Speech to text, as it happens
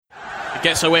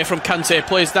Gets away from Kante,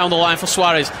 plays down the line for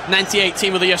Suarez. 98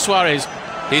 team of the year, Suarez.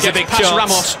 He's a big chance.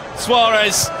 Ramos.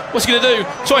 Suarez, what's he going to do?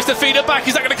 Tries to feed it back.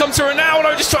 Is that going to come to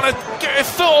Ronaldo? Just trying to get a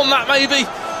foot on that, maybe.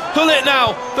 Gullit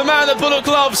now, the man that Bullock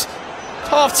loves.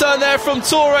 Half turn there from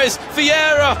Torres.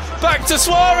 Vieira back to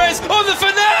Suarez on the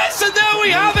finesse, and there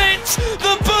we have it.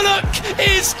 The Bullock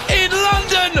is in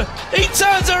London. He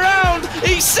turns around,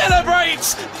 he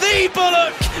celebrates. The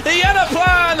Bullock, he had a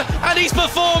plan and he's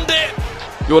performed it.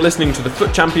 You're listening to the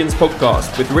Foot Champions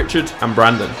podcast with Richard and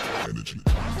Brandon.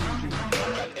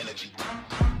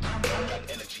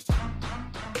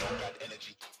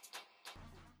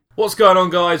 What's going on,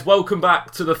 guys? Welcome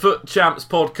back to the Foot Champs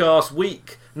podcast.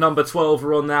 Week number 12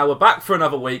 we're on now. We're back for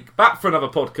another week, back for another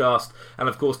podcast, and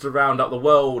of course to round up the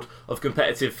world of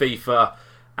competitive FIFA.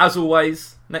 As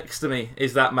always, next to me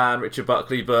is that man, Richard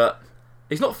Buckley, but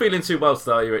he's not feeling too well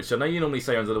today, Richard. I know you normally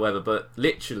say you're under the weather, but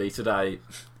literally today,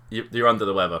 you're under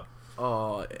the weather.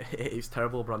 Oh, it's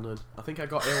terrible, Brandon. I think I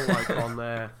got ill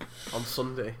on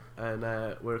Sunday, and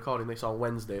we're recording this on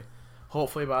Wednesday.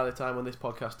 Hopefully by the time when this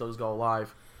podcast does go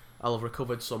live, I'll have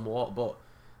recovered somewhat, but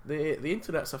the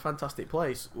internet's a fantastic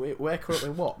place. We're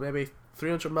currently, maybe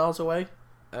 300 miles away,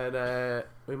 and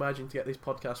we imagine to get this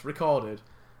podcast recorded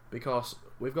because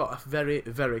we've got a very,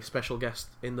 very special guest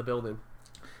in the building.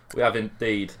 We have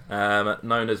indeed,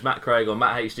 known as Matt Craig or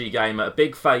Matt HD Gamer, a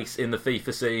big face in the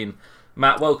FIFA scene.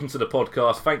 Matt, welcome to the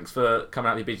podcast. Thanks for coming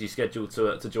out of your busy schedule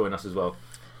to join us as well.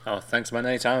 Oh, thanks, man.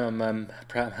 Anytime. I'm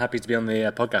happy to be on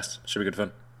the podcast. Should be good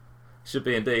fun. Should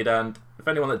be indeed. And if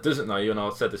anyone that doesn't know you, and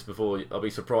I've said this before, I'll be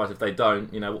surprised if they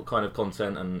don't, what kind of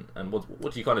content and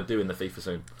what do you kind of do in the FIFA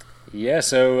scene? Yeah,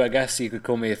 so I guess you could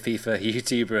call me a FIFA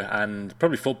YouTuber and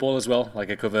probably football as well. Like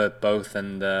I cover both,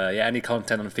 and any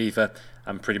content on FIFA,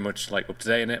 I'm pretty much like up to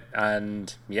date in it.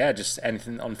 And yeah, just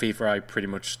anything on FIFA, I pretty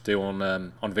much do on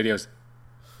videos.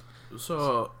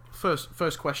 So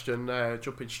first question,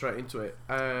 jumping straight into it.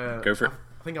 Go for it.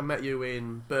 I think I met you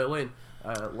in Berlin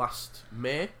last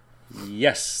May.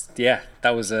 Yes, yeah,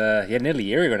 that was nearly a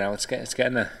year ago now. It's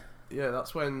getting there. Yeah,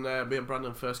 that's when me and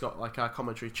Brandon first got our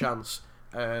commentary chance,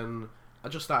 and I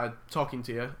just started talking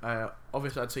to you.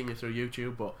 Obviously, I'd seen you through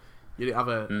YouTube, but you didn't have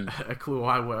a clue who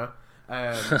I were.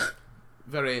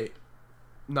 Very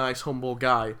nice, humble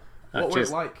guy. What was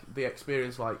it like, the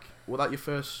experience like? Was that your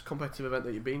first competitive event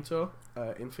that you've been to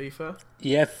in FIFA?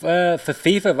 Yeah, for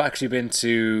FIFA, I've actually been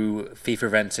to FIFA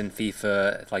events in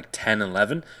FIFA like 10 and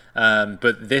 11,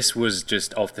 but this was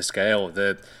just off the scale.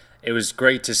 It was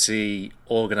great to see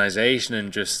organisation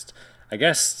and just, I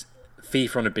guess,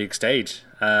 FIFA on a big stage.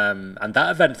 And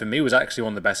that event for me was actually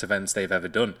one of the best events they've ever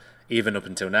done, even up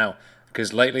until now.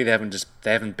 Because lately they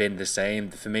haven't been the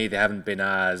same. For me, they haven't been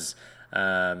as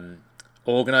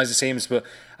organised, it seems. But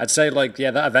I'd say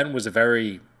that event was a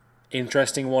very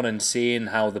interesting one, and seeing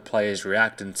how the players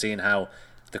react and seeing how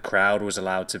the crowd was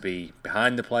allowed to be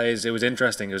behind the players, it was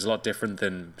interesting. It was a lot different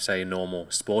than, say, a normal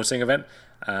sporting event.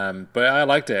 But I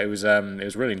liked it. It was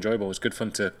really enjoyable. It was good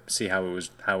fun to see how it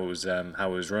was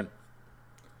run.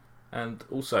 And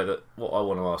also, that what I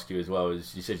want to ask you as well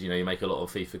is, you said you make a lot of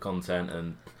FIFA content,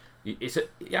 and you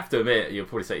have to admit, you'll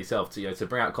probably say yourself, to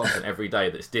bring out content every day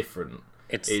that's different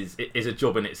is a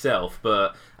job in itself.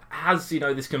 But has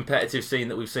this competitive scene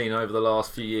that we've seen over the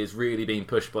last few years really been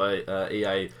pushed by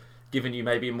EA, given you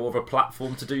maybe more of a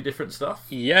platform to do different stuff?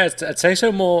 Yeah, I'd say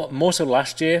so. More so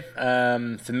last year.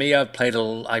 For me, I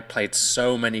played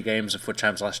so many games of Foot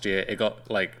Champs last year. It got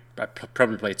I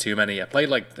probably played too many. I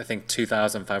played I think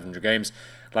 2,500 games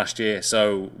last year.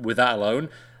 So with that alone,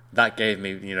 that gave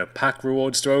me pack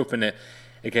rewards to open it.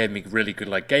 It gave me really good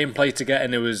gameplay to get,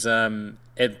 and it was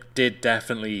it did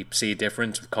definitely see a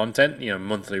difference with content.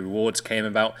 Monthly rewards came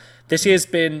about. This year's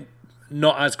been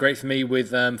not as great for me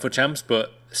with Foot Champs,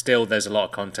 but still there's a lot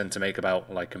of content to make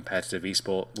about competitive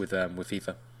esport with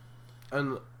FIFA.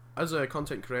 And as a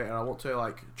content creator, I want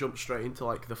to jump straight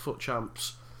into the Foot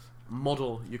Champs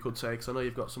model, you could say, because I know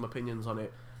you've got some opinions on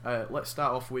it. Let's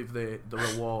start off with the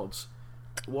rewards.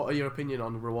 What are your opinion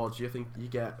on rewards? Do you think you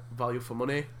get value for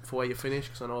money for where you finish?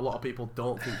 Because I know a lot of people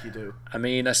don't think you do. I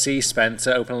mean, I see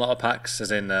Spencer open a lot of packs,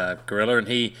 as in Gorilla,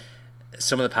 and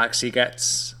some of the packs he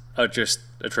gets are just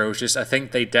atrocious. I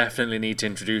think they definitely need to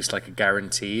introduce a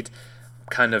guaranteed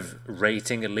kind of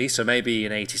rating at least. So maybe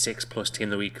an 86 plus team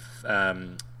of the week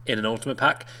in an ultimate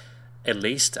pack at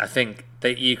least. I think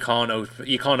that you can't open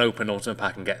an ultimate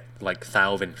pack and get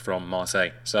Thauvin from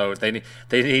Marseille. So they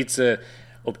need to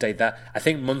update that. I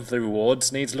think monthly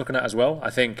rewards needs looking at as well. I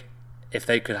think if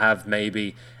they could have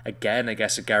maybe, again, I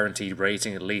guess a guaranteed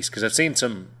rating at least, because I've seen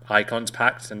some icons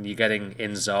packed and you're getting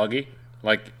Inzaghi.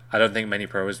 I don't think many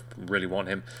pros really want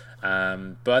him.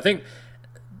 But I think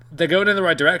they're going in the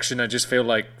right direction. I just feel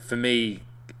like, for me,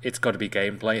 it's got to be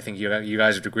gameplay. I think you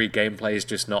guys would agree gameplay is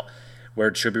just not where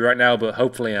it should be right now. But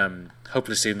hopefully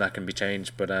soon that can be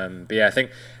changed. But yeah, I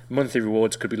think monthly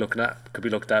rewards could be looked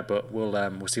at. But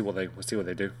we'll see what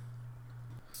they do.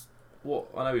 What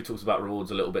I know we talked about rewards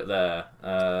a little bit there.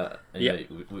 And, Yeah.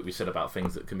 we said about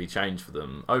things that can be changed for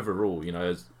them. Overall,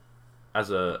 as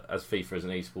FIFA as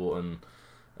an esport and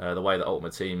the way that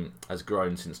Ultimate Team has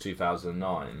grown since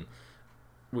 2009.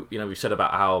 We've said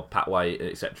about how Patway,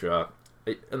 etc.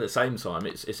 At the same time,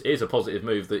 it is a positive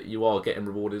move that you are getting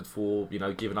rewarded for,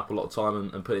 giving up a lot of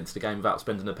time and putting into the game without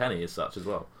spending a penny as such as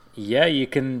well. Yeah, you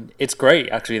can. It's great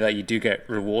actually that you do get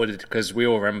rewarded, because we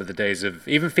all remember the days of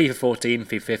even FIFA 14,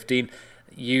 FIFA 15.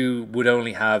 You would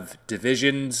only have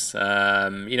divisions.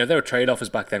 There were trade offers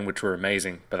back then which were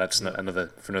amazing, but that's for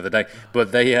another day.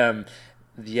 But there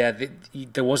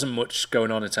wasn't much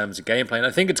going on in terms of gameplay, and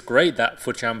I think it's great that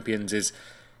FUT Champions is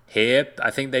here.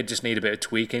 I think they just need a bit of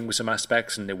tweaking with some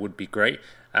aspects, and it would be great.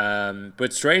 But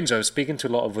it's strange. I was speaking to a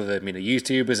lot of other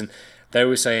YouTubers, and they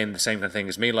were saying the same kind of thing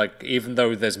as me. Like, even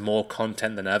though there's more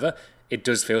content than ever, it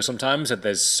does feel sometimes that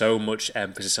there's so much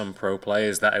emphasis on pro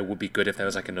players that it would be good if there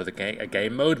was like another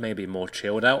game mode, maybe more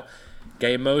chilled out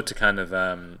game mode to kind of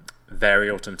vary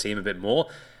Ultimate Team a bit more.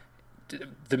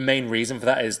 The main reason for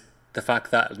that is the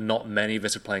fact that not many of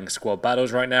us are playing squad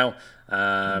battles right now,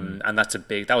 and that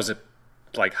was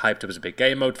hyped up as a big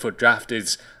game mode. FUT Draft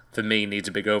is, for me, needs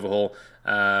a big overhaul.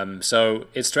 So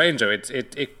it's strange though. It's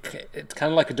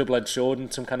kind of like a double-edged sword in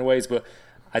some kind of ways, but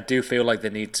I do feel like they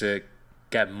need to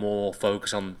get more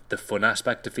focus on the fun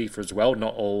aspect of FIFA as well.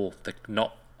 Not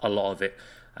a lot of it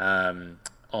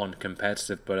on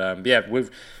competitive, but yeah,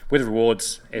 with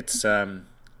rewards, it's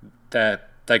they're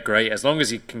great as long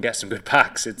as you can get some good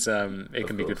packs. It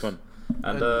can be good fun.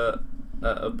 And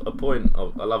a point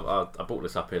I brought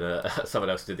this up in someone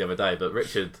else did the other day, but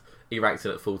Richard, he ranked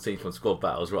it at 14th on squad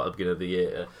battles right at the beginning of the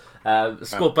year.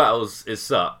 Squad battles is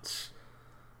such.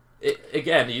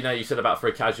 Again, you said about for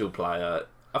a casual player.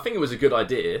 I think it was a good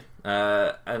idea,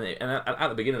 and at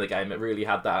the beginning of the game, it really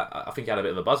had that. I think it had a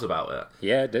bit of a buzz about it.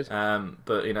 Yeah, it did.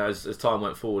 But as time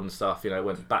went forward and stuff, it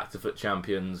went back to FUT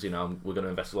Champions. We're going to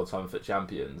invest a lot of time in FUT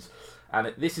Champions,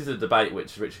 and this is a debate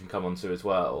which Richard can come on to as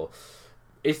well.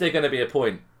 Is there going to be a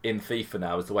point in FIFA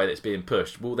now, as the way that it's being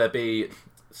pushed? Will there be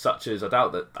such as I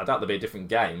doubt there'll be a different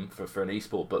game for an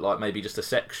esport, but like maybe just a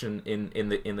section in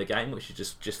the game which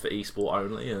is just for esport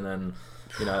only, and then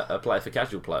a player for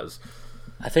casual players.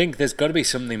 I think there's got to be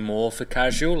something more for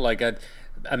casual. Like,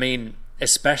 I mean,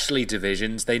 especially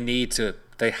divisions. They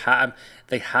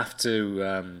have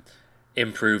to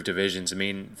improve divisions. I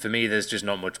mean, for me, there's just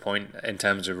not much point in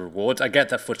terms of rewards. I get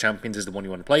that FUT Champions is the one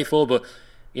you want to play for, but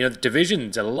the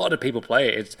divisions, a lot of people play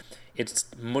it. It's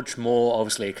much more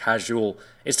obviously a casual.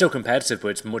 It's still competitive, but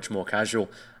it's much more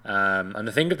casual. And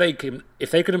I think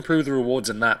if they could improve the rewards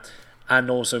in that,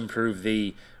 and also improve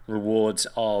the rewards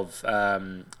of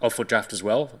FUT Draft as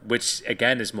well, which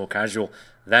again is more casual,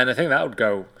 then I think that would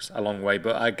go a long way.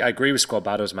 But I agree with squad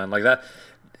battles, man. Like that,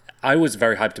 I was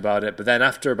very hyped about it. But then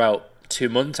after about 2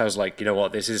 months, I was like, you know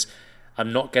what,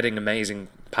 I'm not getting amazing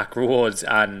pack rewards,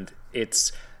 and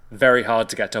it's very hard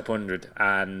to get top 100.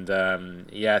 And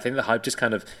I think the hype just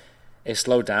kind of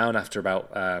slowed down after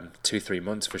about 2-3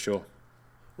 months for sure.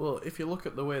 Well, if you look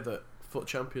at the way that FUT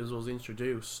Champions was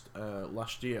introduced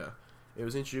last year, it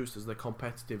was introduced as the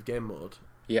competitive game mode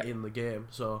in the game.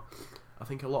 So I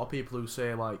think a lot of people who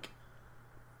say, like,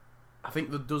 I think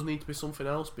there does need to be something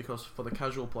else, because for the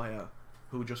casual player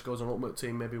who just goes on Ultimate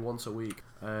Team maybe once a week,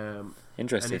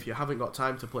 interesting. And if you haven't got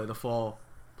time to play the 4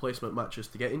 placement matches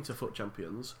to get into FUT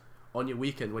Champions, on your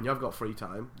weekend when you've got free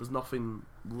time, there's nothing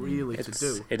really to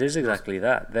do. It is exactly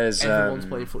that. Everyone's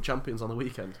playing FUT Champions on the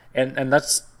weekend, and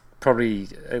that's probably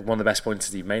one of the best points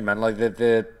that you've made, man. Like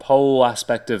the whole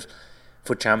aspect of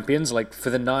FUT Champions, like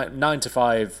for the 9 to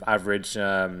 5 average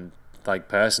like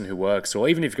person who works, or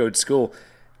even if you go to school,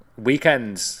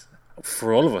 weekends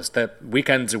for all of us, that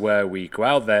weekends are where we go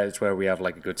out there. It's where we have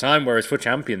like a good time. Whereas FUT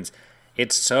Champions,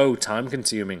 it's so time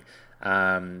consuming,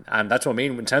 and that's what I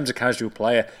mean in terms of casual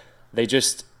player. They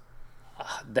just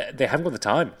they haven't got the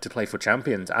time to play FUT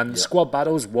Champions, and squad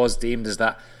battles was deemed as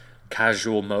that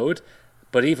casual mode,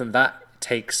 but even that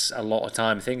takes a lot of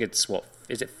time. I think it's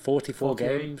 48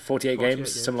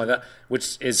 games, something like that,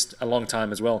 which is a long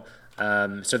time as well.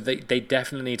 So they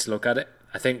definitely need to look at it.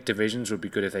 I think divisions would be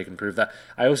good if they can improve that.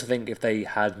 I also think if they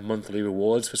had monthly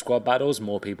rewards for squad battles,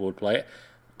 more people would play it.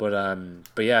 But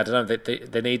yeah, I don't know.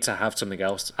 They need to have something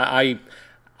else. I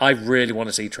really want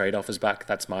to see trade offers back.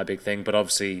 That's my big thing. But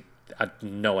obviously, I have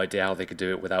no idea how they could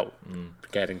do it without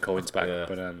getting coins back. Yeah.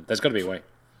 But there's got to be a way.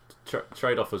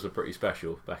 trade offers were pretty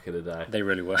special back in the day. They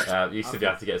really were. You used to be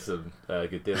able to get some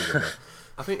good deals on them.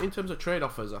 I think in terms of trade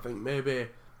offers, I think maybe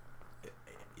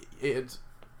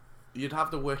you'd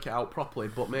have to work it out properly,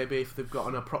 but maybe if they've got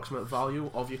an approximate value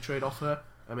of your trade offer,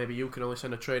 and maybe you can only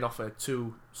send a trade offer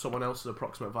to someone else's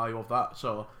approximate value of that.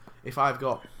 So if I've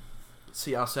got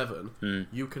CR7,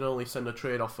 you can only send a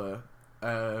trade offer.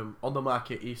 On the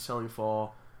market, he's selling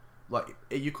for, like,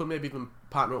 you could maybe even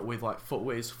partner up with like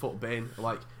Footwiz, Footbin.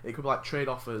 Like, it could be like trade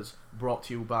offers brought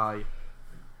to you by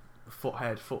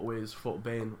Foothead, Footwiz,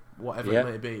 Footbin, whatever it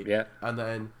may be. Yeah. And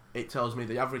then it tells me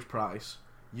the average price.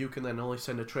 You can then only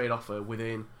send a trade offer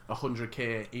within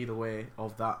 100k either way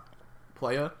of that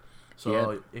player.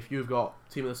 So if you've got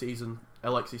team of the season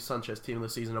Alexis Sanchez, team of the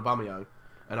season Aubameyang,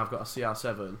 and I've got a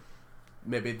CR7,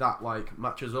 maybe that like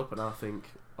matches up, and I think,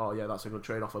 oh yeah, that's a good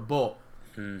trade offer. But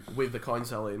with the coin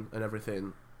selling and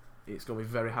everything, it's going to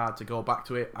be very hard to go back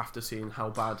to it after seeing how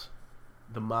bad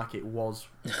the market was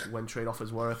when trade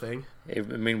offers were a thing. I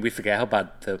mean, we forget how bad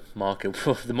the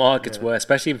markets were,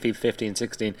 especially in FIFA 15,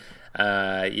 16.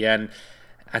 And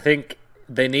I think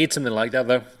they need something like that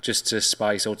though, just to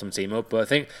spice Ultimate Team up. But I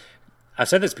think I've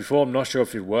said this before. I'm not sure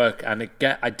if it would work, and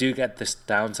I do get this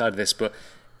downside of this, but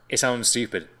it sounds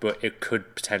stupid, but it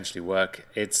could potentially work.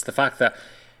 It's the fact that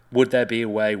would there be a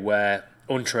way where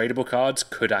untradeable cards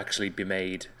could actually be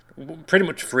made, pretty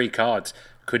much free cards,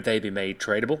 could they be made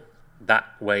tradable? That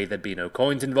way there'd be no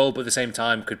coins involved, but at the same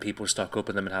time, could people stock up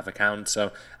on them and have accounts?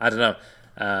 So, I don't know.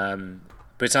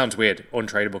 But it sounds weird,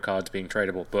 untradeable cards being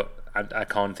tradable, but I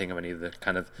can't think of any other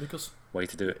kind of way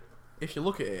to do it. If you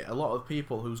look at it, a lot of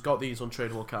people who's got these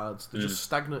untradeable cards, they're just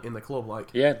stagnant in the club.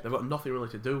 Like, they've got nothing really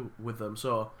to do with them.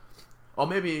 So, or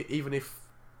maybe even if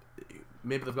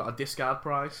maybe they've got a discard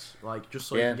price, like just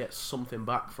so you can get something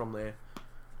back from their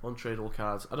untradeable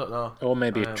cards. I don't know. Or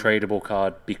maybe a tradable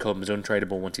card becomes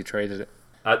untradeable once you traded it.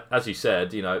 As you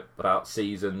said, about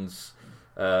seasons,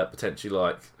 potentially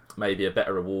like maybe a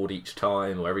better reward each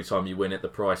time, or every time you win it, the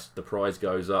prize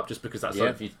goes up, just because that's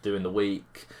something you do in the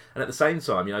week. And at the same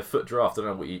time, FUT Draft, I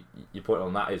don't know what your point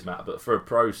on that is, Matt, but for a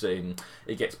pro scene,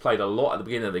 it gets played a lot at the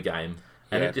beginning of the game,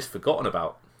 and it's just forgotten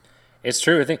about. It's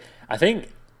true. I think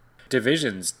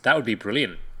divisions, that would be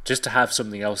brilliant, just to have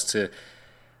something else to,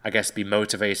 I guess, be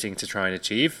motivating to try and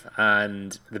achieve.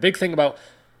 And the big thing about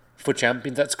FUT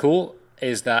Champions that's cool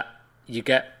is that you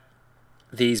get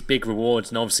these big rewards,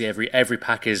 and obviously every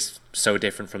pack is so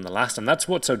different from the last, and that's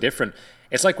what's so different.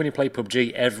 It's like when you play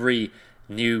PUBG, every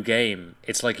new game,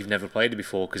 it's like you've never played it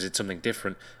before because it's something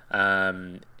different.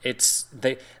 They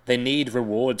need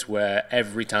rewards where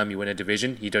every time you win a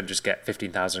division, you don't just get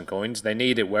 15,000 coins. They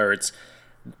need it where it's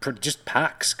just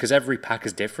packs, because every pack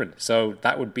is different. So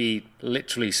that would be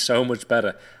literally so much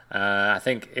better. I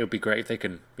think it would be great if they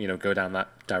can, go down that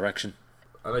direction.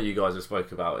 I know you guys have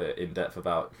spoke about it in depth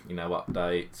about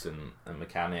updates and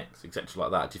mechanics, etc.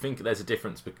 like that. Do you think there's a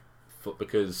difference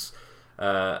because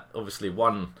obviously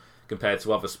one compared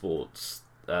to other sports,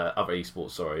 other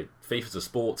esports, FIFA's a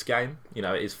sports game. It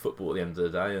is football at the end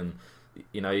of the day, and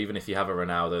even if you have a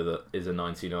Ronaldo that is a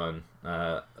 99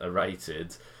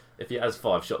 rated, if he has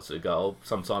 5 shots at a goal,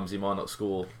 sometimes he might not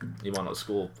score. He might not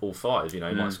score all 5. He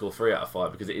might score 3 out of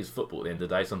 5 because it is football at the end of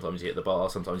the day. Sometimes you hit the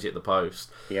bar, sometimes you hit the post.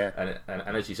 Yeah.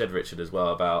 And as you said, Richard, as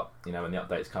well about when the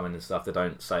updates come in and stuff, they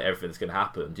don't say everything's going to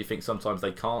happen. Do you think sometimes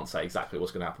they can't say exactly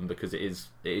what's going to happen because it is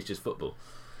just football?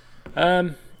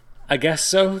 I guess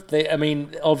so.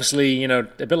 Obviously, a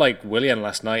bit like Willian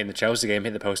last night in the Chelsea game,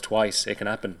 hit the post twice. It can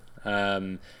happen.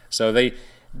 So they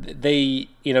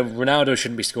Ronaldo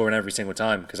shouldn't be scoring every single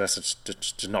time because that's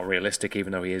just not realistic,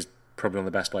 even though he is probably one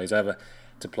of the best players ever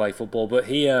to play football. But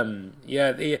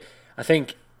I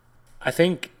think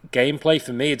gameplay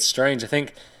for me, it's strange. I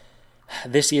think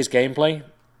this year's gameplay,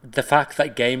 the fact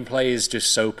that gameplay is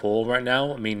just so poor right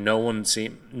now. No one's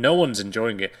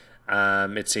enjoying it.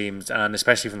 It seems, and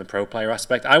especially from the pro player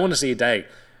aspect. I want to see a day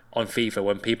on FIFA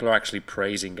when people are actually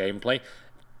praising gameplay,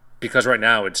 because right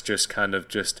now it's just kind of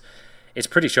it's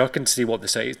pretty shocking to see what the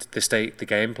state the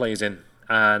gameplay is in.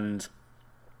 And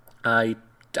I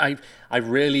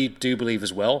really do believe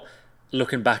as well,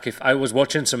 looking back, if I was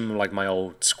watching some like my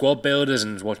old squad builders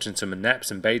and watching some of Neps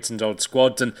and Bateson's old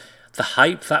squads, and the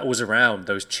hype that was around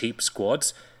those cheap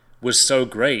squads was so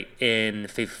great in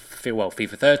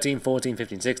FIFA 13, 14,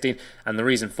 15, 16, and the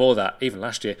reason for that, even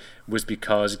last year, was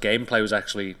because gameplay was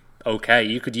actually okay.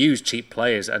 You could use cheap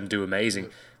players and do amazing.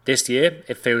 This year,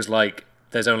 it feels like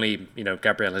there's only,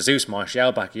 Gabriel Jesus,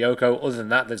 Martial, Bakayoko. Other than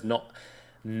that, there's not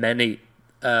many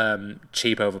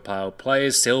cheap overpowered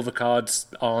players. Silver cards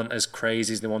aren't as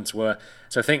crazy as they once were.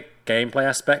 So I think gameplay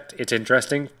aspect, it's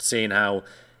interesting seeing how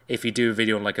if you do a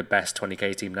video on like a best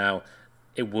 20k team now,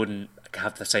 it wouldn't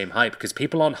have the same hype because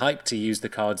people aren't hyped to use the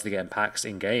cards they get in packs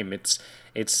in game. It's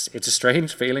a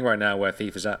strange feeling right now where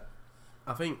FIFA's at.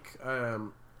 I think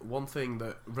one thing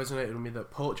that resonated with me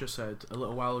that Poacher said a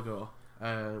little while ago,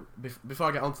 before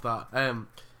I get onto that,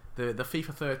 the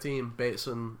FIFA 13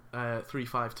 Bateson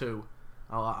 352,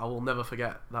 I will never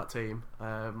forget that team.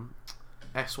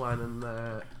 S1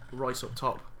 and Royce up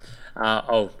top.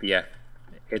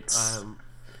 It's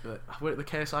were it the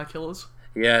KSI Killers?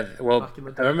 Yeah, well, Back in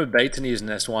the I day. remember Baton using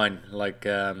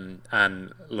S1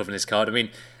 and loving his card. I mean,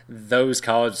 those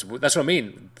cards, that's what I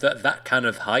mean. That kind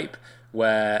of hype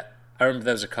where I remember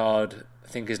there was a card, I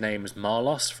think his name was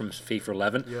Marlos from FIFA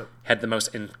 11, Yep. had the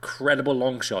most incredible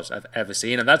long shots I've ever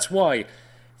seen. And that's why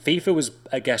FIFA was,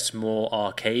 I guess, more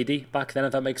arcadey back then,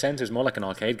 if that makes sense. It was more like an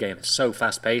arcade game. It's so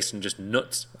fast-paced and just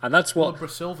nuts. And that's what...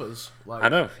 Bloodborough Silvers. Like, I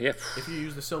know, yeah. If you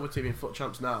use the silver team in Foot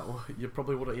Champs now, you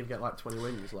probably wouldn't even get like 20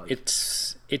 wins. Like,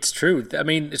 It's true. I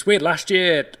mean, it's weird. Last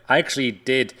year, I actually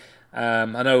did... I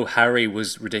know Harry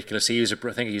was ridiculous. I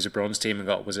think he used a bronze team and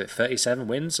got, was it 37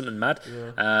 wins? Something mad.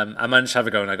 Yeah. I managed to have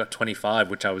a go and I got 25,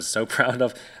 which I was so proud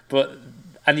of.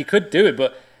 And you could do it,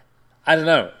 but I don't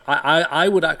know. I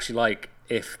would actually like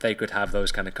if they could have those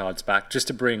kind of cards back, just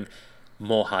to bring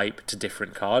more hype to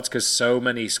different cards, because so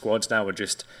many squads now are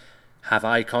just have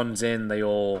icons in. They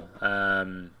all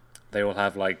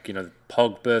have, like, you know,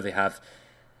 Pogba. They have,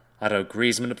 I don't know,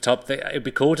 Griezmann up top. It'd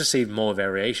be cool to see more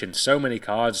variation. So many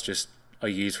cards just are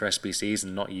used for SBCs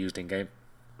and not used in game.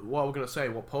 what I was going to say,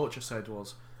 what Poacher said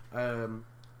was,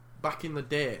 back in the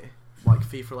day, like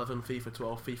FIFA 11, FIFA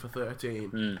 12, FIFA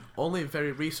 13, only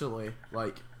very recently,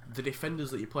 like, the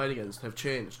defenders that you're playing against have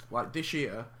changed. Like, this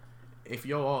year, if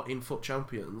you're in Foot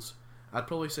Champions, I'd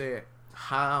probably say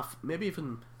half, maybe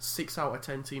even 6 out of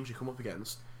 10 teams you come up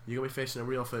against, you're going to be facing a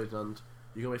Rio Ferdinand,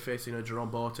 you're going to be facing a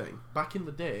Jerome Boateng. Back in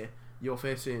the day, you're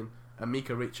facing a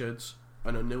Mika Richards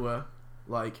and a Neuer.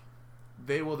 Like,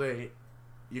 they were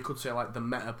you could say, like, the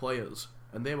meta players,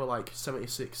 and they were like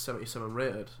 76, 77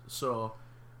 rated, so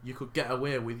you could get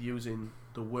away with using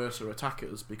the worser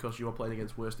attackers because you were playing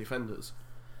against worse defenders.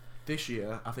 This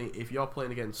year, I think if you're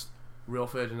playing against Rio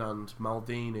Ferdinand,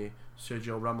 Maldini,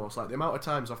 Sergio Ramos, like the amount of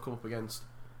times I've come up against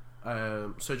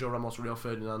Sergio Ramos, Rio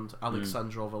Ferdinand,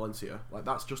 Alexandro Valencia, like,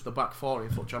 that's just the back four in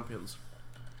Foot Champions.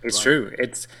 It's Like, true.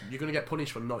 You're going to get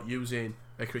punished for not using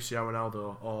a Cristiano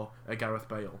Ronaldo or a Gareth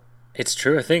Bale. It's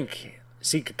true. I think.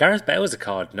 See, Gareth Bale is a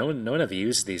card no one ever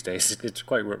uses these days. It's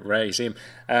quite rare you see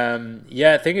him.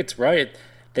 Yeah, I think it's right.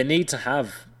 They need to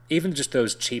have even just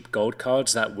those cheap gold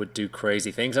cards that would do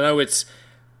crazy things. I know it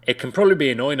can probably be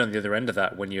annoying on the other end of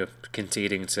that when you're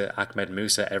conceding to Ahmed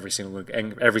Musa every single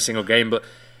game, but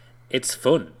it's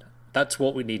fun. That's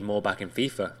what we need more back in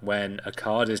FIFA, when a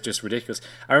card is just ridiculous.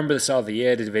 I remember the start of the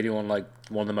year, I did a video on, like,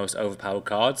 one of the most overpowered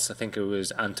cards. I think it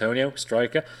was Antonio,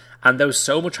 striker. And there was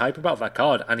so much hype about that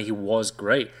card, and he was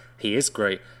great. He is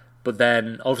great. But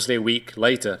then, obviously, a week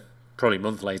later, probably a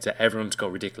month later, everyone's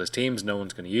got ridiculous teams. No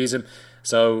one's going to use him.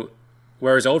 So,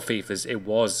 whereas old FIFAs,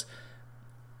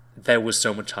 there was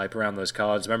so much hype around those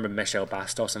cards. Remember Michel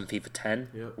Bastos in FIFA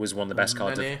 10 was one of the best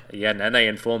cards. Nene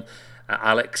in form.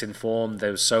 Alex in form.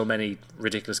 There was so many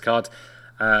ridiculous cards.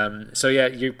 So yeah,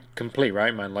 you're completely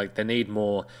right, man. Like, they need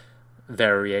more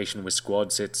variation with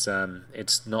squads. It's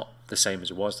not the same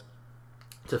as it was.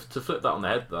 To flip that on the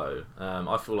head, though,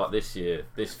 I feel like this year,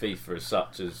 this FIFA as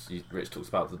such, as Rich talks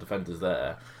about the defenders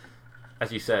there,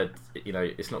 as you said, you know,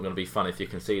 it's not going to be fun if you're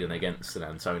conceding against an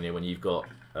Antonio when you've got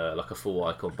like a full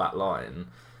icon back line.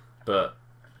 But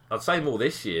I'd say more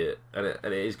this year, and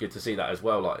it is good to see that as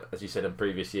well. Like, as you said in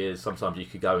previous years, sometimes you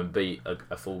could go and beat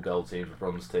a full gold team, a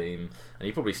bronze team, and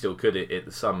you probably still could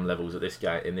at some levels in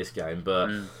this game. But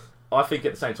I think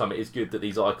at the same time, it is good that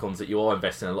these icons that you are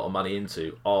investing a lot of money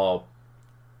into are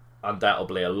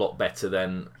undoubtedly a lot better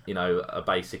than, you know, a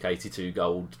basic 82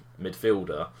 gold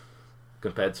midfielder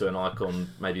compared to an icon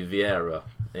maybe Vieira.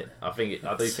 I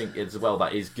do think as well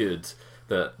that is good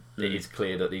that it is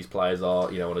clear that these players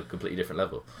are, you know, on a completely different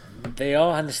level. They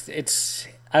are, and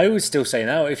I would still say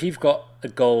now, if you've got a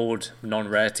gold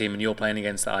non-rare team and you're playing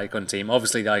against the icon team,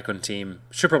 obviously the icon team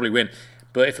should probably win.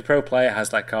 But if a pro player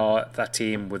has that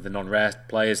team with the non-rare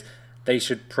players, they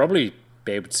should probably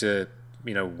be able to,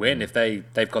 you know, win if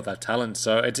they've got that talent.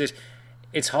 So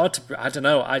it's hard to, I don't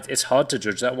know, it's hard to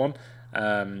judge that one.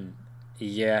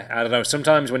 Yeah, I don't know.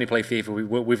 Sometimes when you play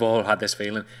FIFA, we've all had this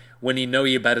feeling when you know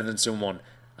you're better than someone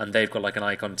and they've got like an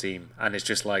icon team, and it's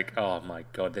just like, oh my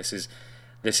god, this is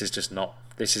just not,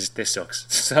 this sucks.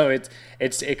 So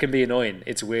it can be annoying.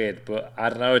 It's weird, but I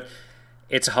don't know.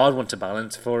 It's a hard one to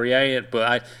balance for EA.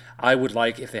 But I would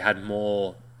like if they had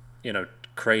more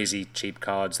crazy cheap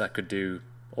cards that could do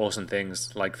awesome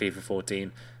things like FIFA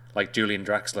 14, like Julian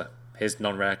Draxler. His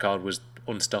non-rare card was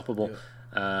unstoppable.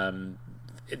 Yeah.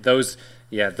 Those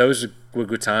were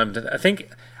good times. I think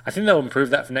they'll improve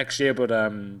that for next year. But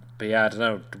yeah, I don't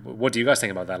know. What do you guys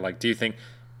think about that? Like,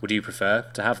 would you prefer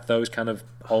to have those kind of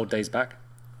old days back?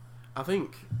 I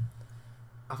think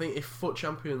if Foot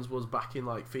Champions was back in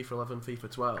like FIFA 11,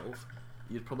 FIFA 12,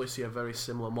 you'd probably see a very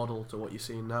similar model to what you're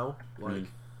seeing now, like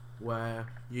where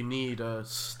you need a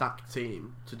stacked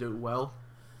team to do well,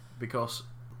 because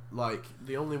like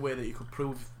the only way that you could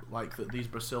prove like that these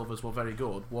Brasilvas were very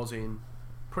good was in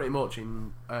pretty much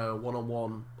in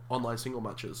one-on-one online single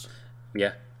matches.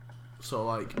 Yeah. So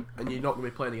like, and you're not going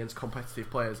to be playing against competitive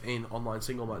players in online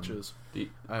single matches.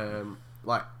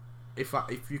 Like, if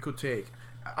you could take,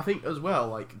 I think as well,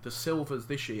 like the silvers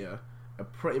this year are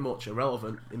pretty much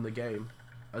irrelevant in the game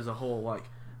as a whole. Like,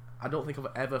 I don't think I've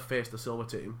ever faced a silver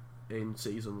team in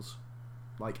seasons,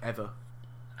 like ever.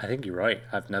 I think you're right.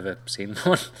 I've never seen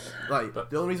one. Like,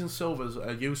 the only reason silvers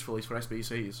are useful is for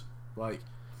SBCs. Like,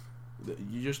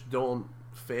 you just don't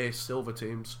face silver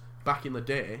teams. Back in the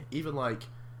day, even like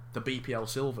the BPL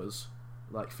silvers,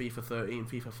 like FIFA 13,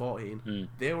 FIFA 14,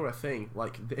 they were a thing.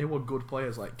 Like, they were good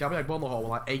players. Like, Gabriel Bonlahor were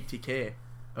like 80k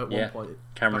at one point.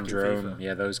 Cameron Jerome,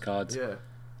 those cards. Yeah.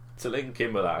 To link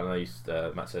in with that, I know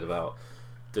Matt said about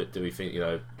do we think we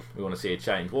want to see a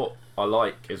change. What I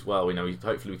like as well,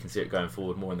 hopefully we can see it going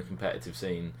forward more in the competitive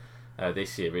scene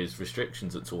this year, is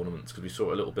restrictions at tournaments, because we saw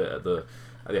it a little bit at the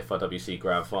FIWC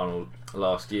Grand Final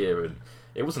last year, and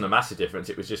it wasn't a massive difference.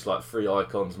 It was just like 3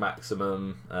 icons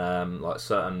maximum, like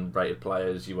certain rated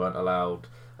players you weren't allowed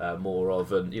more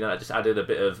of, and it just added a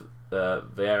bit of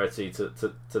variety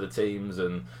to the teams.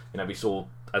 And we saw,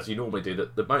 as you normally do,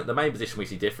 that the main position we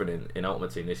see different in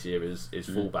Ultimate Team this year is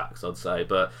fullbacks, I'd say.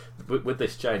 But with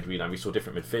this change, we saw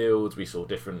different midfields, we saw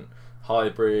different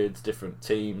hybrids, different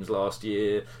teams last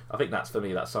year. I think that's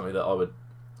something that I would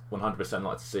 100%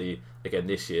 like to see again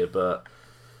this year. But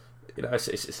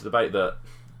it's a debate that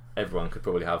everyone could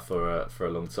probably have for a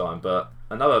long time. But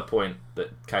another point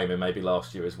that came in maybe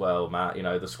last year as well, Matt,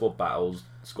 the squad battles,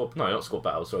 the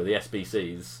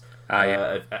SBCs.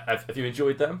 Have you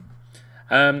enjoyed them?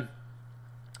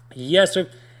 Yeah, so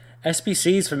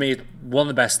SBCs for me, one of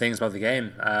the best things about the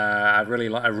game. I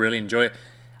really enjoy it.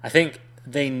 I think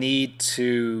they need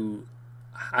to,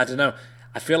 I don't know,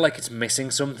 I feel like it's missing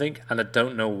something, and I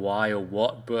don't know why or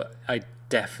what, but I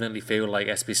definitely feel like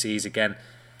SBCs, again,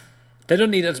 they don't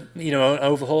need an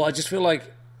overhaul. I just feel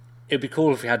like it'd be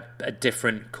cool if we had a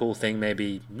different cool thing,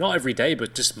 maybe not every day,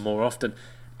 but just more often.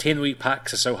 Team of the Week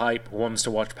packs are so hype. Ones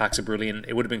to watch packs are brilliant.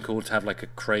 It would have been cool to have like a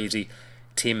crazy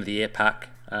Team of the Year pack,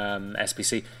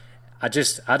 SBC. I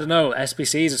don't know.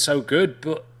 SBCs are so good,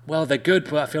 but they're good,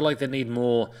 but I feel like they need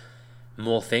more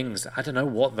things. I don't know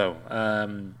what though.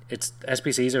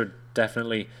 SBCs are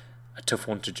definitely a tough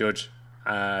one to judge.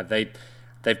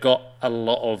 They've got a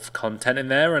lot of content in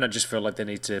there, and I just feel like they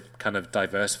need to kind of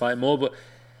diversify it more. But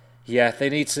yeah, they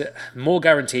need to more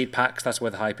guaranteed packs. That's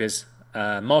where the hype is.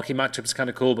 Marquee matchups is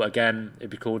kind of cool, but again, it'd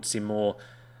be cool to see more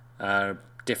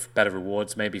better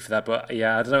rewards maybe for that. But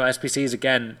yeah, I don't know. SBCs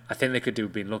again, I think they could do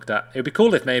being looked at. It would be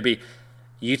cool if maybe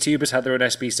YouTubers had their own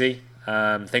SBC,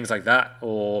 things like that,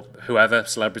 or whoever,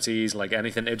 celebrities, like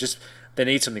anything. They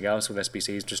need something else with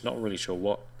SBCs. Just not really sure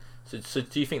what. So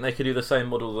do you think they could do the same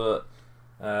model that?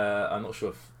 I'm not sure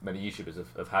if many YouTubers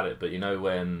have had it, but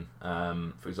when,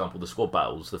 for example, the squad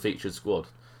battles, the featured squad,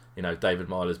 David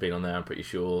Myler's been on there, I'm pretty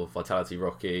sure, Vitality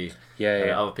Rocky,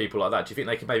 other people like that. Do you think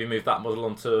they could maybe move that model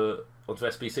onto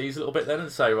SBCs a little bit then,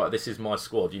 and say, right, this is my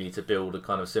squad, you need to build a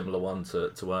kind of similar one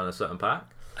to earn a certain pack?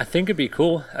 I think it'd be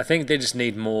cool. I think they just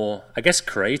need more, I guess,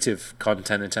 creative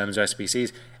content in terms of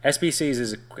SBCs.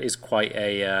 SBCs is quite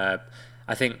a,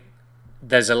 I think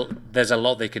there's a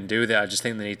lot they can do there. I just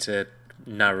think they need to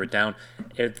narrow it down.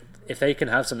 If they can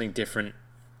have something different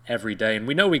every day, and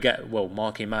we know we get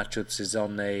marquee matchups is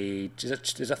on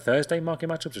is that Thursday marquee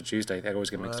matchups or Tuesday? I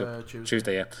always get mixed up.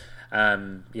 Tuesday,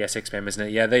 yeah. 6 p.m. isn't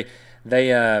it? Yeah,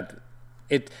 they're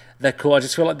cool. I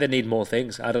just feel like they need more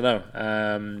things. I don't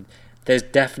know. There's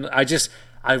definitely.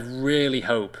 I really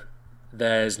hope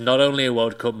there's not only a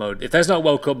World Cup mode. If there's not a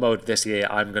World Cup mode this year,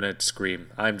 I'm gonna scream.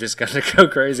 I'm just gonna go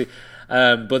crazy.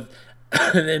 But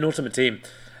in Ultimate Team,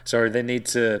 they need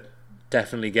to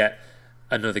definitely get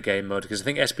another game mode, because I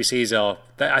think SBCs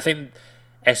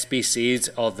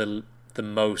are the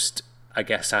most, I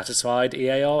guess, satisfied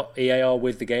EA are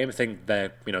with the game. I think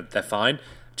they're fine.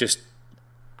 Just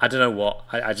I don't know what.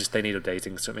 I just they need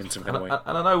updating in some kind of way.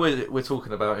 And I know we're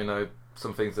talking about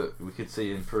some things that we could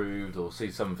see improved or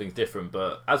see some things different,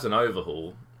 but as an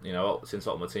overhaul, since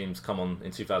Ultimate Team's come on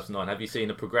in 2009, have you seen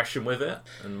a progression with it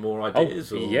and more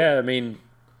ideas? Yeah, I mean,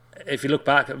 if you look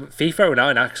back, FIFA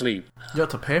 09 actually... You had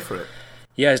to pay for it.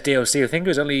 Yeah, it's DLC. I think it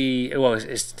was only... Well, you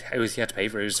had to pay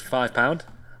for it. It was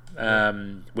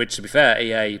 £5. Which, to be fair,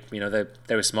 EA,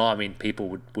 they were smart. I mean,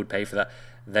 people would pay for that.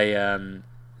 They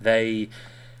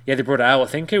brought it out. I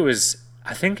think it was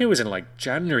in like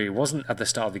January. It wasn't at the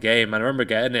start of the game. And I remember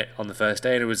getting it on the first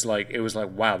day, and it was like,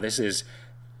 wow, this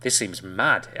seems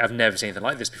mad. I've never seen anything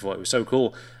like this before. It was so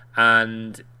cool.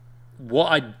 And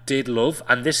what I did love,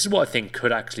 and this is what I think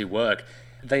could actually work,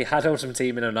 they had Ultimate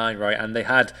Team in 09, right? And they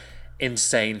had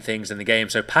insane things in the game.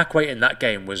 So pack weight in that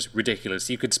game was ridiculous.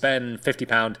 You could spend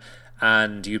 £50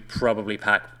 and you'd probably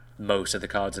pack most of the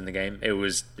cards in the game. It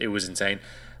was insane.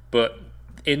 But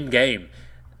in game,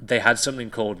 they had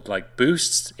something called like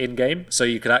boosts in game, so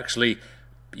you could actually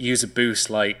use a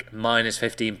boost like minus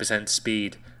 15%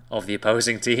 speed of the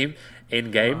opposing team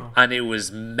in game. Wow. And it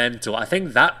was mental. I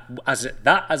think that as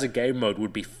a game mode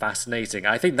would be fascinating.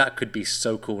 I think that could be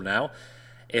so cool now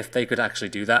if they could actually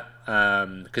do that,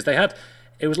 because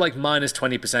it was like minus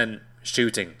 20%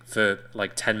 shooting for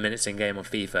like 10 minutes in game on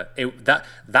FIFA.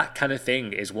 That kind of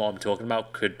thing is what I'm talking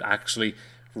about. Could actually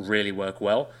really work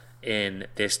well in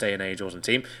this day and age Ultimate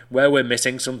Team. Where we're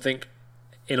missing something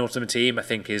in Ultimate Team, I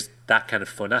think, is that kind of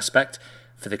fun aspect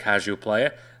for the casual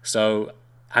player. So,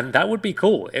 and that would be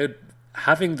cool.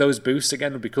 Having those boosts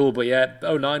again would be cool. But yeah,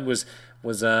 09 was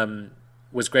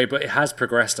great, but it has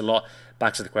progressed a lot.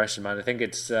 Back to the question, man. I think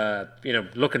it's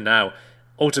looking now,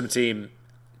 Ultimate Team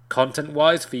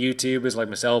content-wise for YouTubers like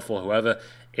myself or whoever,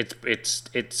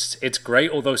 it's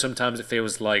great. Although sometimes it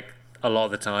feels like a lot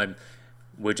of the time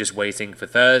we're just waiting for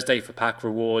Thursday for pack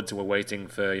rewards, and we're waiting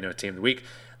for Team of the Week.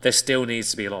 There still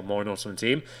needs to be a lot more in Ultimate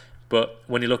Team, but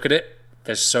when you look at it,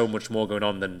 there's so much more going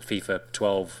on than FIFA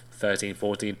 12, 13,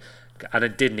 14, and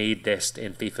it did need this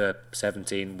in FIFA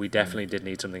 17. We definitely did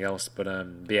need something else, but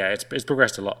yeah, it's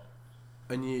progressed a lot.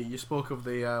 And you spoke of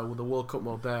the World Cup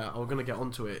mode there. I'm going to get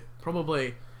onto it.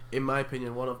 Probably, in my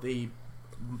opinion, one of the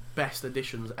best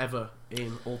additions ever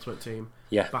in Ultimate Team.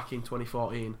 Yeah. Back in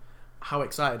 2014. How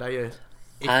excited are you?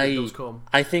 If it does come.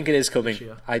 I think it is coming.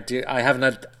 I do. I haven't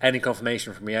had any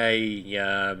confirmation from EA.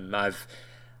 I've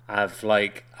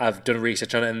done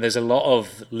research on it, and there's a lot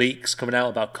of leaks coming out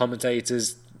about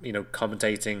commentators.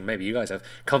 Commentating. Maybe you guys have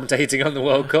commentating on the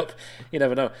World Cup. You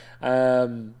never know.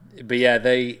 But yeah,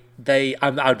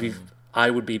 I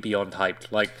would be beyond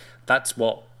hyped. Like, that's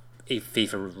what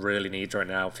FIFA really needs right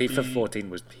now. FIFA 14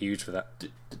 was huge for that.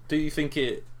 Do you think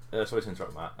it? Sorry to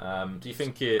interrupt, Matt. Do you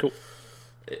think it? Cool.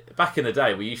 Back in the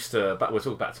day, we're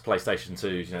talking back to PlayStation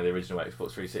 2s, the original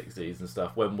Xbox 360s and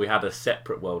stuff. When we had a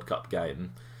separate World Cup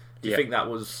game, do you think that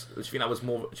was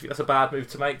more? Do you think that's a bad move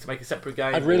to make a separate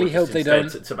game? I really hope they don't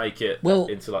to make it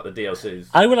into like the DLCs.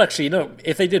 I would actually,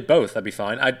 if they did both, that'd be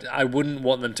fine. I wouldn't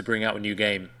want them to bring out a new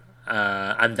game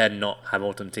and then not have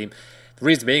Ultimate Team. The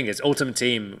reason being is Ultimate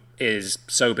Team is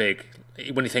so big.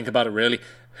 When you think about it, really,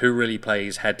 who really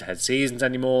plays head-to-head seasons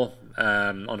anymore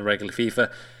on a regular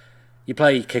FIFA? You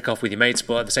play kickoff with your mates,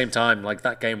 but at the same time, like,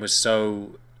 that game was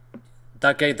so...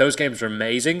 Those games are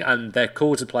amazing, and they're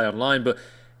cool to play online, but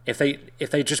if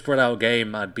they just brought out a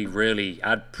game, I'd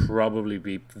probably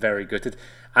be very gutted.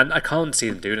 And I can't see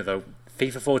them doing it, though.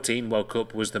 FIFA 14 World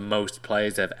Cup was the most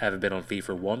players they've ever been on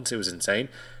FIFA once. It was insane.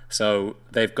 So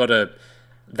they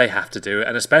have to do it,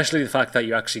 and especially the fact that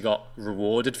you actually got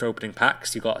rewarded for opening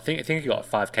packs. I think you got a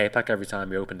 5k pack every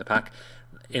time you opened the pack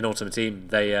in Ultimate Team.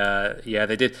 They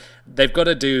did. They've got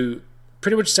to do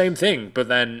pretty much the same thing, but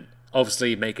then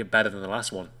obviously make it better than the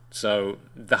last one. So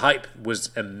the hype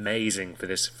was amazing for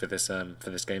this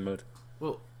game mode.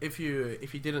 Well, if you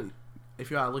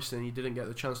are listening, you didn't get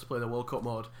the chance to play the World Cup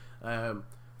mode.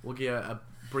 We'll give a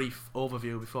brief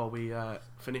overview before we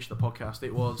finish the podcast.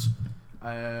 It was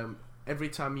every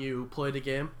time you played a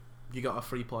game, you got a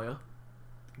free player,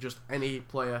 just any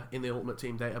player in the Ultimate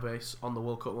Team database on the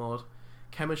World Cup mode.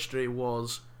 Chemistry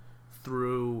was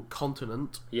through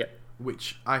continent. Yep.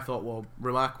 Which I thought were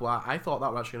remarkable. I thought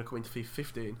that was actually going to come into FIFA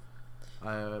 15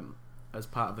 as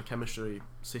part of the chemistry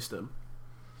system.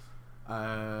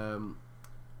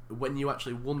 When you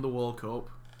actually won the World Cup,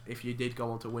 if you did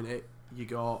go on to win it, you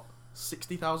got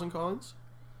 60,000 coins.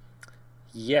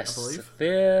 Yes, I believe.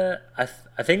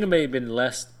 I think it may have been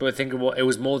less, but I think it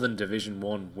was more than Division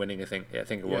 1 winning. I think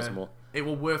it was more. It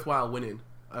was worthwhile winning,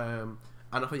 and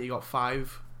I think you got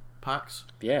 5 packs.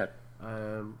 Yeah.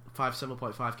 5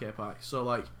 7.5k packs. So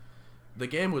like, the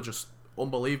game was just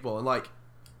unbelievable, and like,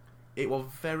 it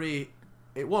wasn't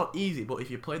easy, but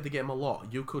if you played the game a lot,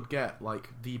 you could get like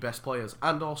the best players,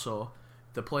 and also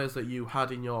the players that you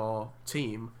had in your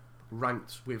team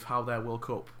ranked with how their World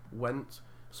Cup went.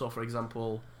 So, for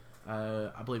example,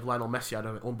 I believe Lionel Messi had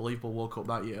an unbelievable World Cup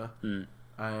that year.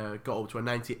 Got up to a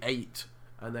 98,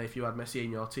 and then if you had Messi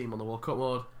in your team on the World Cup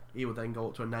mode, he would then go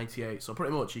up to a 98. So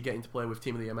pretty much you're getting to play with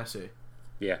Team of the Year Messi.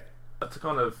 Yeah. To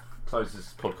kind of close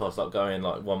this podcast up, going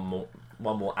like one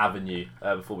more avenue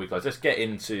before we close. Let's get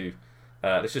into.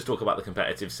 Let's just talk about the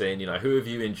competitive scene. You know, who have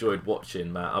you enjoyed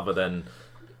watching, Matt? Other than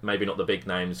maybe not the big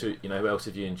names, who else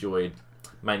have you enjoyed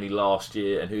mainly last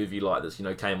year, and who have you liked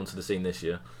that's came onto the scene this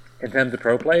year? In terms of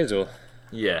pro players, or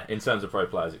yeah, in terms of pro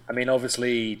players. I mean,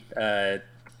 obviously,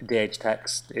 DH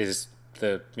Tex is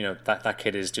that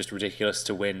kid is just ridiculous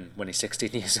to win when he's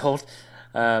 16 years old.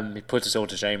 He puts us all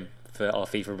to shame for our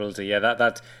FIFA ability. Yeah,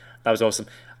 that was awesome.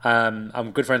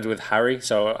 I'm good friends with Harry,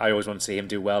 so I always want to see him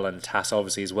do well, and Tass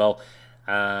obviously as well.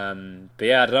 But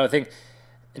yeah, I don't know. I think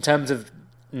in terms of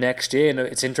next year,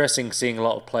 it's interesting seeing a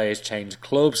lot of players change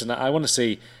clubs, and I want to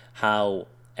see how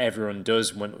everyone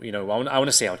does when I want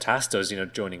to see how Tass does.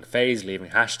 Joining FaZe,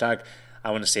 leaving hashtag. I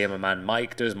want to see how my man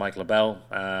Mike does, Mike LaBelle.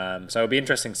 So it'll be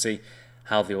interesting to see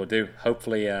how they all do.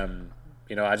 Hopefully, I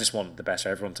just want the best for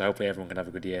everyone. So hopefully everyone can have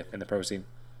a good year in the pro scene.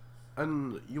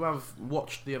 And you have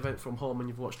watched the event from home and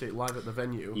you've watched it live at the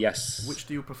venue. Yes. Which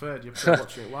do you prefer? Do you prefer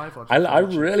watching it live? Or I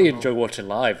really enjoy watching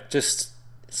live. Just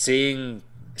seeing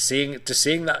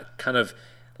that kind of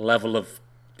level of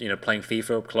playing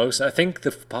FIFA up close. I think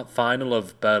the final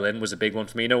of Berlin was a big one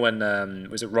for me. When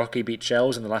was it Rocky beat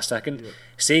Shells in the last second? Yeah.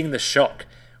 Seeing the shock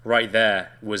right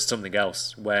there was something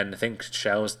else. When I think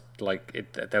Shells I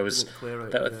think there was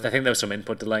some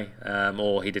input delay,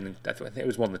 or he didn't. I think it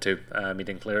was one of the two. He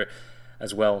didn't clear it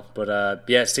as well. But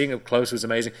yeah, seeing it up close was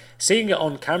amazing. Seeing it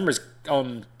on cameras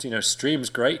on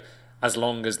streams great, as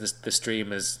long as the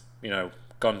stream has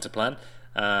gone to plan.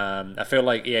 I feel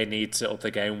like EA needs to up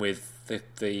the game with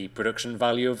the production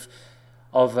value of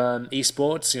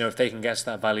esports. If they can get to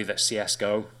that value that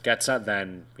CS:GO gets at,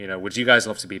 then which you guys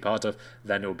love to be part of,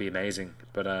 then it will be amazing.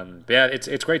 But yeah,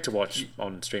 it's great to watch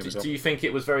on stream as well. Do you think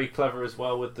it was very clever as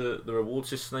well with the reward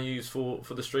system they use for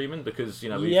the streaming? Because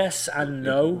yes and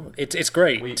no. It's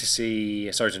great to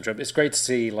see. Sorry to interrupt. It's great to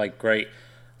see great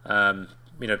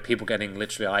people getting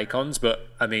literally icons. But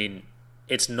I mean,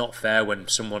 it's not fair when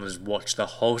someone has watched the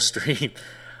whole stream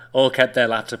or kept their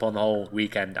laptop on the whole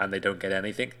weekend and they don't get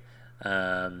anything.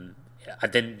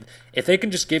 If they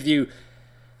can just give you,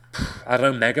 I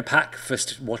don't know, mega pack for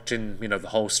watching, the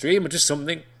whole stream or just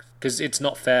something, because it's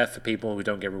not fair for people who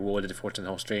don't get rewarded for watching the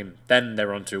whole stream. Then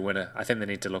they're on to a winner. I think they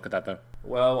need to look at that though.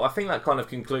 Well, I think that kind of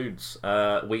concludes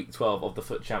week 12 of the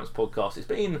Foot Champs podcast. It's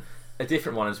been a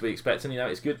different one as we expect, and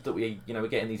it's good that we're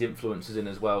getting these influencers in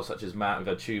as well, such as Matt. We've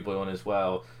had Chewboy on as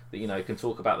well, that can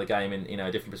talk about the game in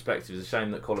different perspectives. It's a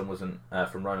shame that Colin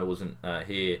from Rona wasn't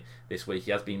here this week.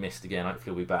 He has been missed again.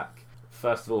 Hopefully he'll be back.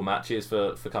 First of all, Matt, cheers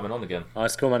for coming on again. Oh,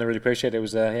 it's cool, man. I really appreciate it. It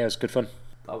was it was good fun.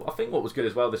 I think what was good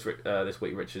as well this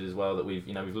week, Richard, as well, that we've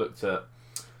looked at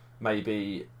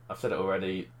maybe, I've said it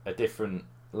already, a different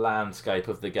landscape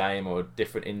of the game or a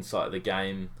different insight of the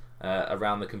game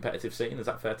around the competitive scene. Is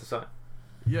that fair to say?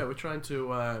 Yeah, we're trying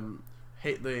to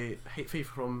hit FIFA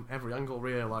from every angle,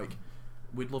 really.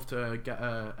 We'd love to get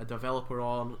a developer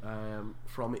on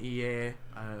from EA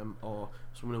or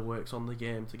someone who works on the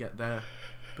game to get their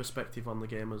perspective on the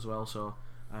game as well. So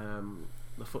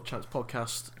the Foot Champs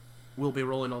podcast will be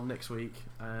rolling on next week.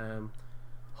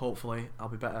 Hopefully, I'll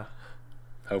be better.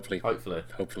 Hopefully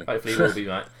you will be,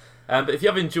 mate. But if you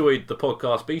have enjoyed the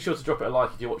podcast, be sure to drop it a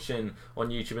like if you're watching on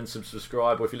YouTube and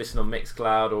subscribe, or if you're listening on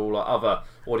Mixcloud or all our other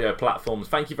audio platforms.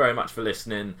 Thank you very much for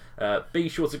listening. Be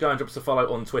sure to go and drop us a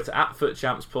follow on Twitter at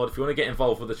FootChampsPod. If you want to get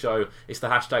involved with the show, it's the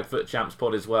hashtag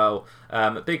FootChampsPod as well.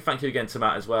 Big thank you again to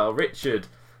Matt as well. Richard,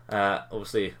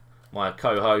 obviously my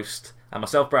co-host, and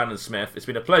myself, Brandon Smith. It's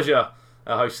been a pleasure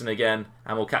hosting again,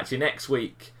 and we'll catch you next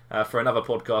week for another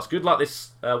podcast. Good luck this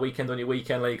weekend on your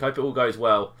weekend league. Hope it all goes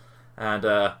well, and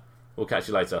we'll catch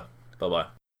you later. Bye-bye.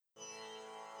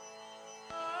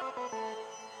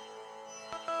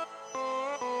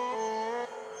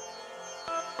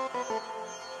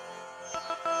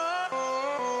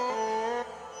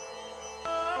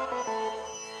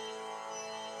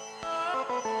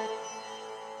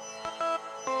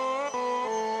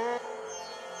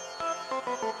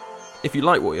 If you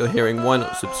like what you're hearing, why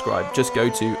not subscribe? Just go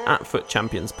to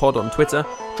 @FootChampionsPod on Twitter,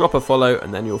 drop a follow,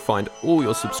 and then you'll find all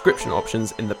your subscription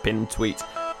options in the pinned tweet.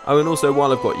 Oh, and also,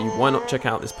 while I've got you, why not check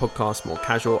out this podcast, More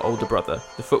Casual Older Brother,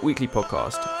 the Foot Weekly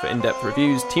podcast, for in-depth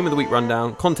reviews, Team of the Week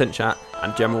rundown, content chat,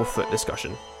 and general foot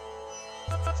discussion.